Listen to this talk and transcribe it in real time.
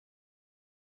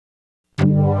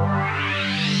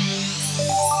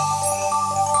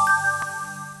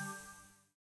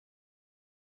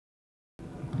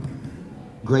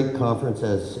Great conference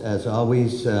as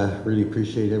always. Really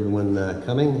appreciate everyone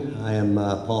coming. I am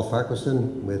Paul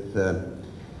Farquharson with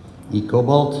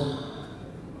eCobalt.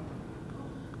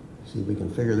 See if we can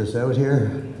figure this out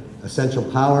here. Essential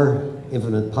power,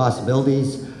 infinite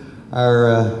possibilities.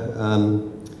 Our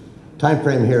time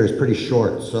frame here is pretty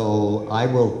short, so I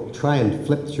will try and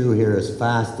flip through here as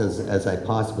fast as I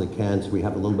possibly can, so we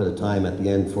have a little bit of time at the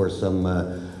end for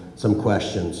some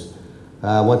questions.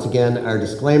 Once again, our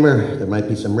disclaimer, there might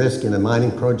be some risk in a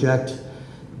mining project.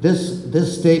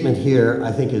 This statement here,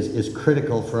 I think, is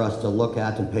critical for us to look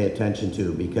at and pay attention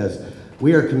to, because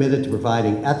we are committed to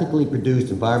providing ethically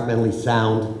produced, environmentally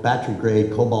sound,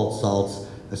 battery-grade cobalt salts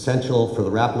essential for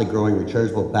the rapidly growing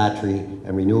rechargeable battery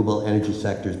and renewable energy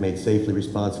sectors made safely,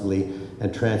 responsibly,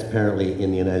 and transparently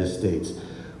in the United States.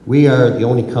 We are the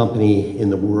only company in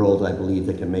the world, I believe,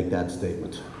 that can make that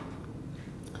statement.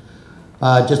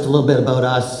 Just a little bit about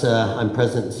us. I'm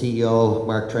President and CEO.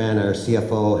 Mark Tran, our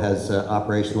CFO, has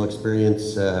operational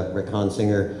experience. Rick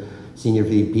Honsinger, Senior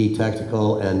VP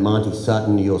Technical, and Monty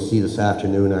Sutton, you'll see this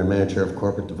afternoon, our Manager of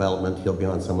Corporate Development. He'll be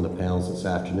on some of the panels this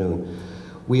afternoon.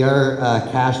 We are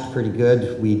cashed pretty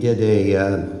good. We did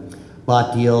a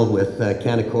bought deal with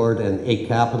Canaccord and 8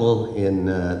 Capital,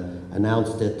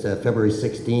 announced it February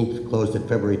 16th, closed it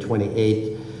February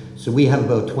 28th. So we have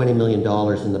about $20 million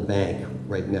in the bank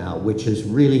right now, which is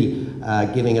really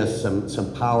giving us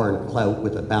some power and clout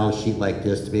with a balance sheet like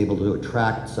this to be able to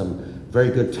attract some very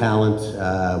good talent.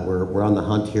 We're on the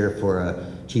hunt here for a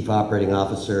Chief Operating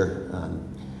Officer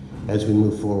as we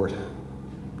move forward.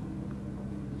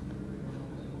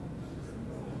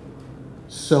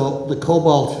 So the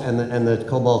cobalt and the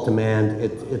cobalt demand,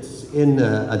 it's in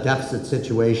a deficit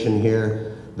situation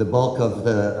here. The bulk of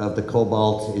the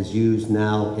cobalt is used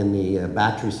now in the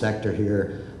battery sector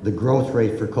here. The growth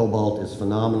rate for cobalt is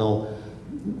phenomenal.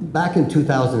 Back in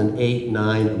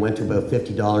 2008-9, it went to about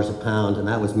 $50 a pound, and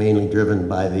that was mainly driven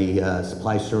by the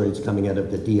supply shortage coming out of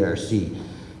the DRC.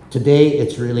 Today,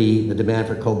 it's really, the demand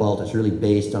for cobalt is really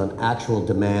based on actual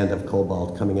demand of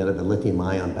cobalt coming out of the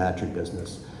lithium-ion battery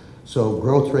business. So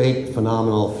growth rate,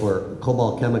 phenomenal for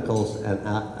cobalt chemicals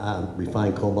and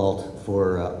refined cobalt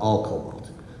for all cobalt.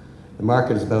 The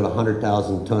market is about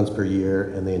 100,000 tons per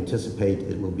year, and they anticipate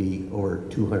it will be over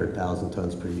 200,000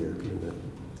 tons per year in the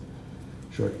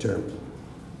short term.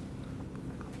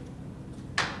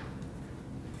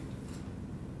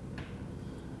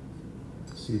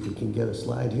 Let's see if we can get a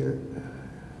slide here.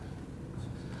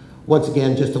 Once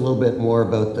again, just a little bit more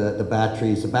about the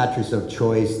batteries. The batteries of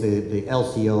choice, the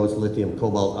LCOs, lithium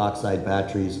cobalt oxide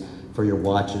batteries for your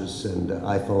watches and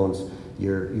iPhones.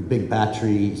 Your big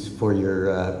batteries for your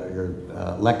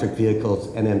electric vehicles,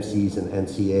 NMCs and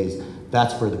NCAs.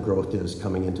 That's where the growth is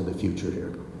coming into the future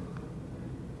here.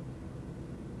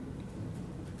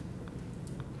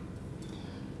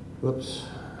 Whoops.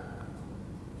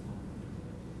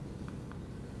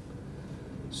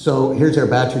 So here's our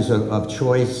batteries of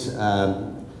choice.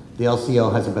 The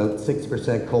LCO has about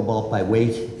 60% cobalt by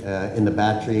weight in the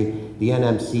battery. The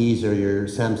NMCs are your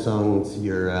Samsungs,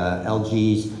 your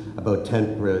LGs, about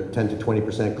 10 to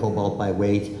 20% cobalt by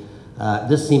weight.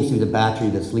 This seems to be the battery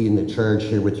that's leading the charge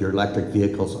here with your electric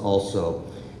vehicles also.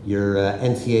 Your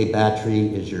NCA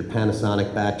battery is your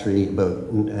Panasonic battery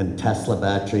and Tesla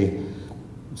battery.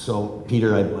 So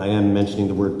Peter, I am mentioning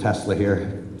the word Tesla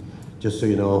here, just so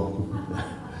you know.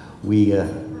 We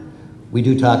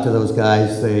do talk to those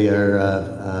guys. They are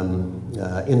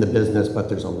in the business, but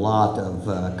there's a lot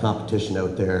of competition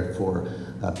out there for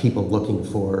people looking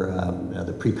for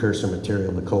the precursor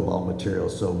material, the cobalt material.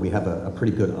 So we have a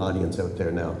pretty good audience out there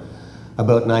now.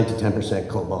 About 9 to 10%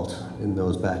 cobalt in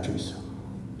those batteries.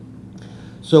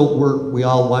 So we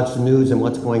all watch the news, and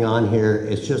what's going on here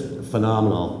is just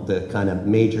phenomenal. The kind of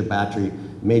major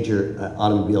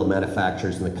automobile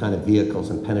manufacturers and the kind of vehicles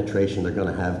and penetration they're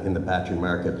going to have in the battery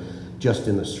market just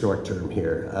in the short term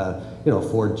here.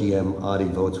 Ford, GM, Audi,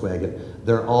 Volkswagen,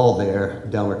 they're all there.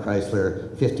 Daimler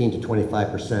Chrysler, 15 to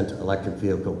 25% electric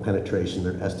vehicle penetration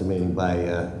they're estimating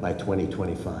by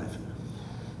 2025.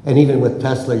 And even with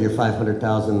Tesla, your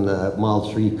 500,000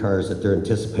 Model 3 cars that they're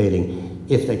anticipating,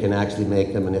 if they can actually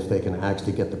make them and if they can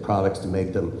actually get the products to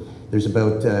make them, there's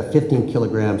about 15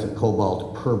 kilograms of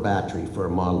cobalt per battery for a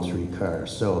Model 3 car.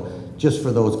 So just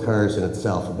for those cars in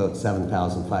itself, about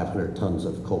 7,500 tons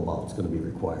of cobalt is going to be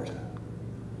required.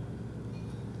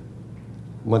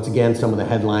 Once again, some of the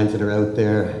headlines that are out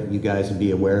there, you guys would be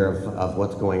aware of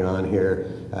what's going on here.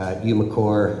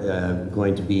 Umicore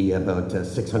going to be about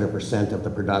 600% of the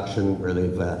production, where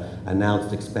they've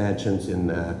announced expansions in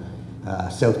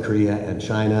South Korea and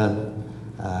China.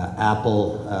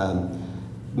 Apple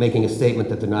making a statement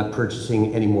that they're not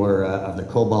purchasing any more of the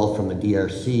cobalt from the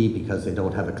DRC because they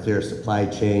don't have a clear supply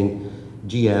chain.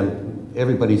 GM,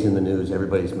 everybody's in the news,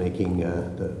 everybody's making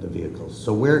the vehicles.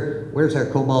 So where's our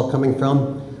cobalt coming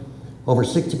from? Over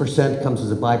 60% comes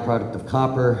as a byproduct of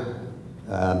copper,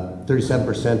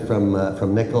 37%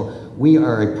 from nickel. We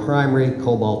are a primary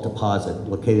cobalt deposit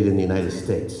located in the United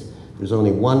States. There's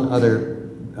only one other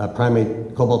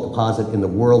primary cobalt deposit in the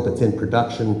world that's in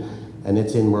production, and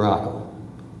it's in Morocco.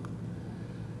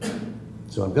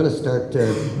 So I'm going to start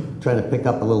trying to pick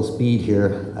up a little speed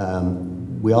here.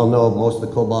 We all know most of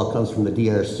the cobalt comes from the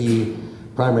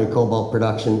DRC. Primary cobalt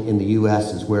production in the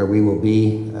U.S. is where we will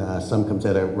be. Some comes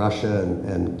out of Russia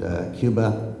and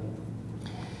Cuba.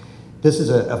 This is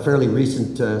a fairly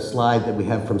recent slide that we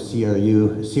have from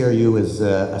CRU. CRU is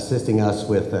assisting us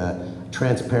with a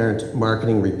transparent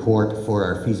marketing report for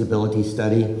our feasibility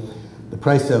study. The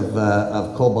price of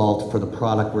cobalt for the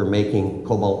product we're making,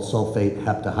 cobalt sulfate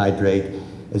heptahydrate,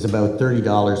 is about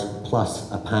 $30 plus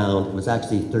a pound. It was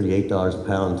actually $38 a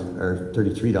pound, or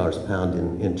 $33 a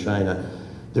pound in China.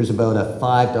 There's about a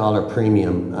 $5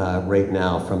 premium right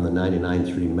now from the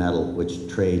 99.3 metal, which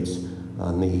trades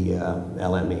on the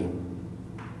LME.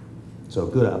 So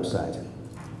good upside.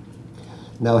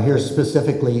 Now here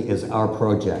specifically is our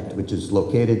project, which is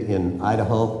located in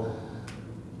Idaho.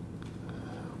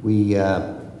 We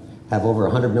have over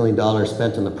 $100 million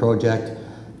spent on the project.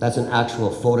 That's an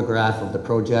actual photograph of the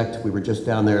project. We were just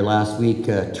down there last week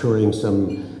touring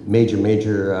some major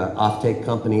offtake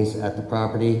companies at the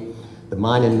property. The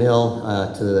mine and mill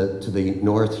to the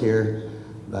north here,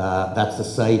 that's the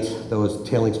site. Those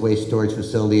tailings waste storage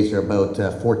facilities are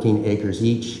about 14 acres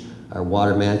each. Our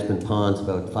water management ponds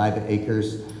about 5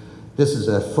 acres. This is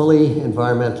a fully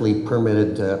environmentally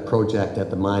permitted project at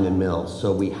the mine and mill.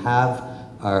 So we have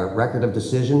our record of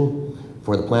decision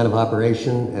for the plan of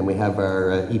operation, and we have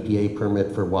our EPA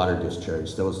permit for water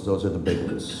discharge. Those are the big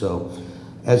ones. So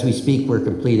as we speak, we're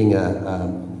completing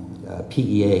a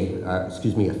PEA, a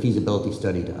feasibility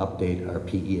study to update our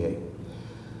PEA.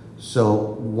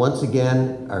 So once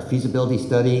again, our feasibility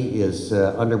study is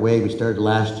underway. We started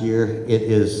last year. It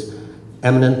is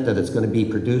eminent that it's going to be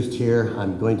produced here.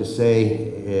 I'm going to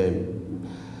say,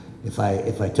 if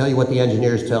I tell you what the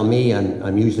engineers tell me,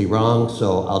 I'm usually wrong.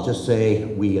 So I'll just say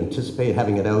we anticipate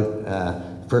having it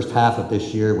out first half of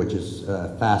this year, which is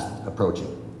fast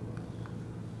approaching.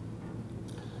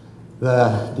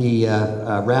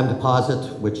 The RAM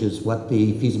deposit, which is what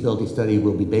the feasibility study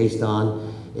will be based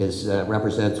on,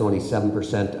 represents only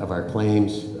 7% of our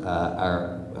claims.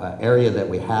 Our area that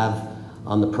we have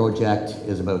on the project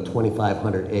is about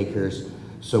 2,500 acres,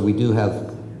 so we do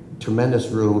have tremendous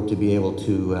room to be able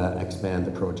to expand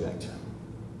the project.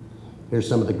 Here's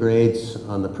some of the grades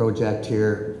on the project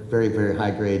here. Very high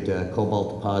grade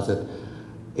cobalt deposit,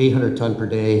 800 ton per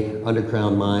day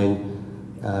underground mine.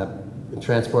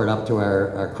 Transport up to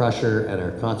our crusher and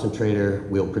our concentrator.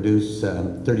 We'll produce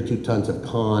 32 tons of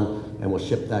con, and we'll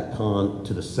ship that con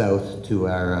to the south to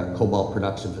our cobalt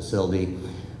production facility,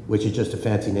 which is just a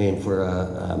fancy name for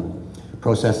a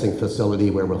processing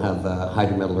facility where we'll have a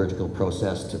hydrometallurgical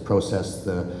process to process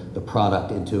the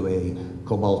product into a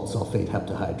cobalt sulfate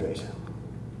heptahydrate.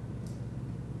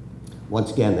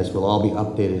 Once again, this will all be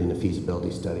updated in the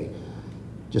feasibility study.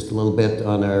 Just a little bit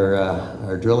on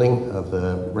our drilling of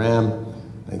the RAM.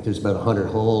 I think there's about 100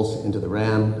 holes into the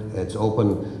RAM. It's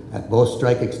open at both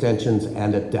strike extensions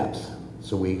and at depth.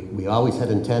 So we always had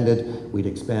intended we'd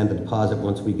expand the deposit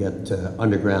once we get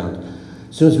underground.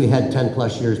 As soon as we had 10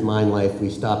 plus years mine life, we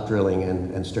stopped drilling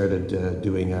and started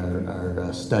doing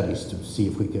our studies to see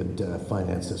if we could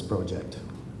finance this project.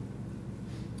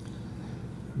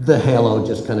 The halo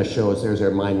just kind of shows, there's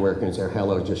our mine workings. Our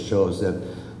halo just shows that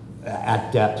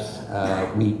at depth,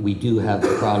 we do have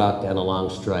the product and a long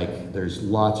strike. There's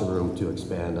lots of room to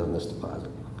expand on this deposit.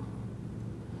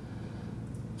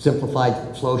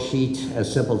 Simplified flow sheet,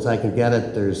 as simple as I can get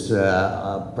it. There's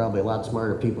probably a lot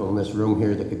smarter people in this room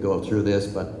here that could go through this,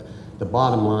 but the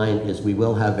bottom line is we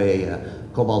will have a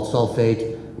cobalt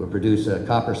sulfate. We'll produce a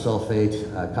copper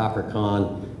sulfate, copper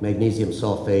con, magnesium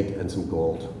sulfate, and some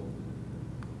gold.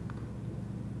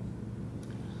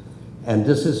 And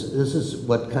this is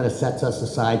what kind of sets us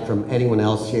aside from anyone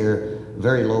else here.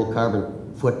 Very low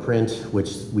carbon footprint,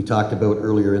 which we talked about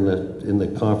earlier in the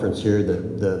conference here,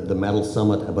 the metal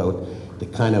summit, about the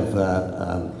kind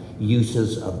of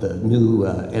uses of the new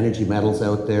energy metals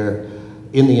out there.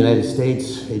 In the United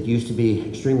States, it used to be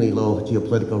extremely low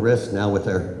geopolitical risk. Now with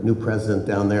our new president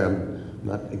down there, I'm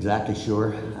not exactly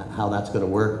sure how that's going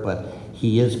to work, but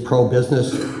he is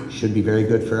pro-business, should be very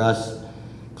good for us.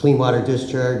 Clean water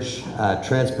discharge,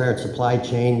 transparent supply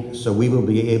chain, so we will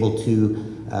be able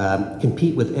to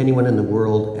compete with anyone in the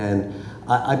world. And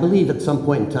I believe at some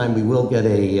point in time we will get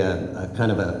a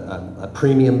kind of a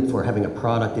premium for having a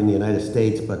product in the United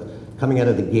States, but coming out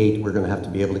of the gate, we're going to have to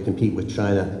be able to compete with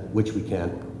China, which we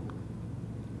can.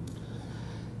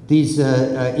 These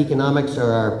economics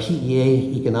are our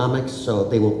PEA economics, so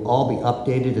they will all be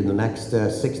updated in the next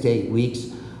 6 to 8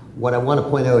 weeks. What I want to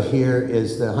point out here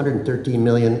is the 113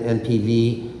 million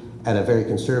NPV at a very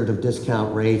conservative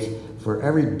discount rate. For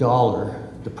every dollar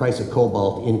the price of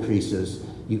cobalt increases,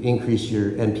 you increase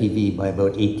your NPV by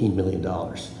about $18 million.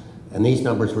 And these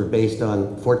numbers were based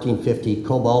on 1450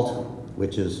 cobalt,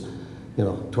 which is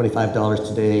 $25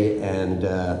 today, and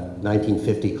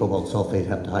 1950 cobalt sulfate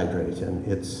heptahydrate, and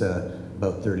it's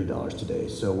about $30 today.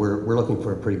 So we're looking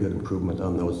for a pretty good improvement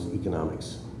on those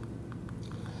economics.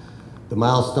 The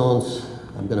milestones,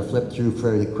 I'm going to flip through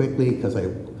fairly quickly because I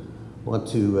want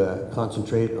to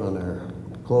concentrate on our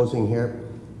closing here.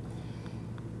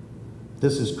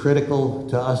 This is critical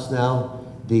to us now.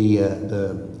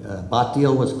 The bot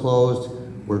deal was closed.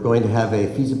 We're going to have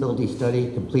a feasibility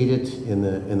study completed in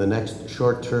the next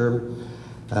short term.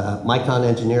 Micon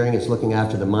Engineering is looking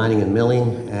after the mining and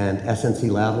milling, and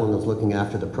SNC-Lavalin is looking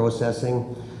after the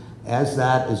processing. As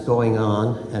that is going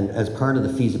on, and as part of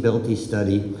the feasibility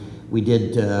study, we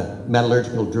did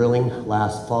metallurgical drilling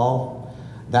last fall.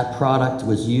 That product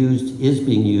is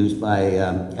being used by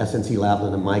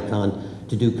SNC-Lavalin and Micon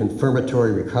to do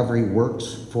confirmatory recovery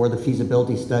works for the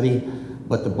feasibility study.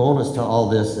 But the bonus to all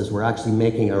this is we're actually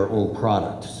making our own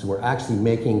product. So we're actually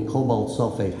making cobalt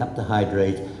sulfate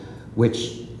heptahydrate,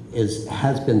 which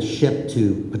has been shipped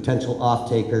to potential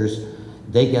off-takers.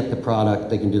 They get the product,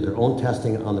 they can do their own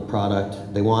testing on the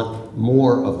product. They want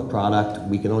more of the product.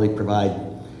 We can only provide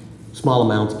small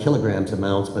amounts, kilograms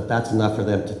amounts, but that's enough for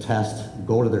them to test,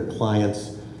 go to their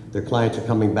clients. Their clients are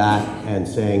coming back and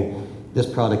saying, this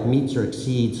product meets or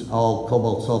exceeds all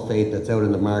cobalt sulfate that's out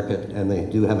in the market, and they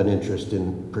do have an interest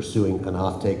in pursuing an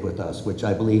offtake with us, which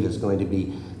I believe is going to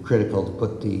be critical to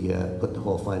put the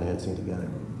whole financing together.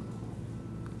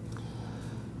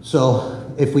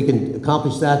 So if we can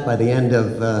accomplish that by the end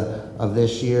of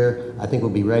this year, I think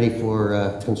we'll be ready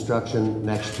for construction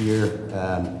next year.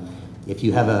 If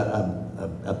you have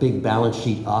a big balance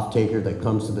sheet off-taker that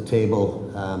comes to the table,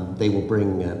 they will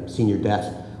bring senior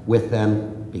debt with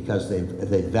them, because they've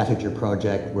vetted your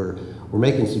project. We're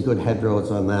making some good headways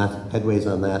on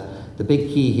that. The big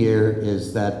key here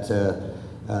is that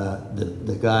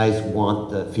the guys want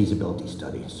the feasibility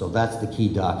study. So that's the key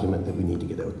document that we need to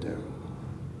get out there.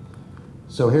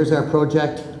 So here's our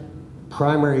project,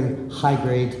 primary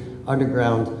high-grade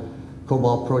underground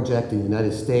cobalt project in the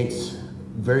United States.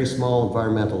 Very small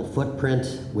environmental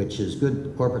footprint, which is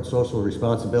good corporate social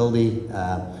responsibility.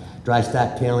 Dry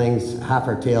stack tailings, half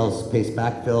our tails paste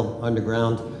backfill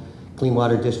underground, clean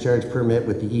water discharge permit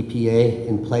with the EPA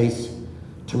in place,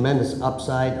 tremendous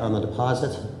upside on the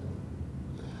deposit.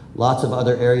 Lots of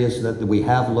other areas that we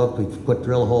have looked, we've put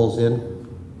drill holes in.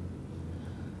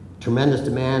 Tremendous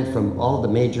demand from all of the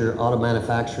major auto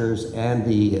manufacturers and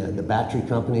the battery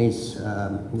companies.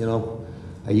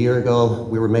 A year ago,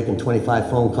 we were making 25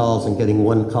 phone calls and getting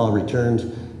 1 call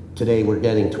returned. Today we're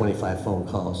getting 25 phone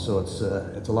calls, so it's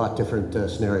a lot different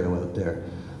scenario out there.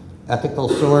 Ethical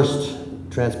sourced,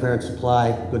 transparent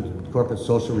supply, good corporate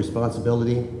social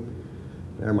responsibility.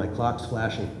 There, my clock's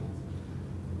flashing.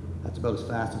 That's about as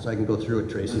fast as I can go through it,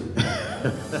 Tracy.